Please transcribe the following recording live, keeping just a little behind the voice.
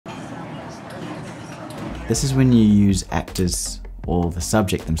This is when you use actors or the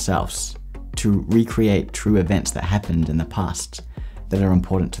subject themselves to recreate true events that happened in the past that are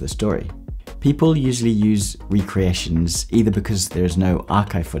important to the story. People usually use recreations either because there is no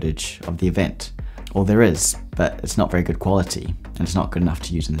archive footage of the event, or there is, but it's not very good quality, and it's not good enough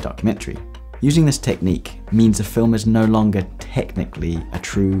to use in the documentary. Using this technique means a film is no longer technically a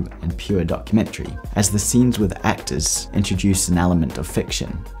true and pure documentary, as the scenes with actors introduce an element of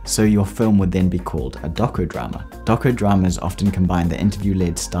fiction, so your film would then be called a docudrama. Docudramas often combine the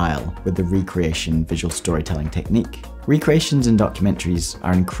interview-led style with the recreation visual storytelling technique. Recreations in documentaries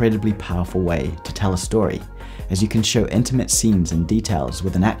are an incredibly powerful way to tell a story, as you can show intimate scenes and details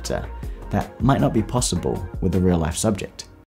with an actor that might not be possible with a real-life subject.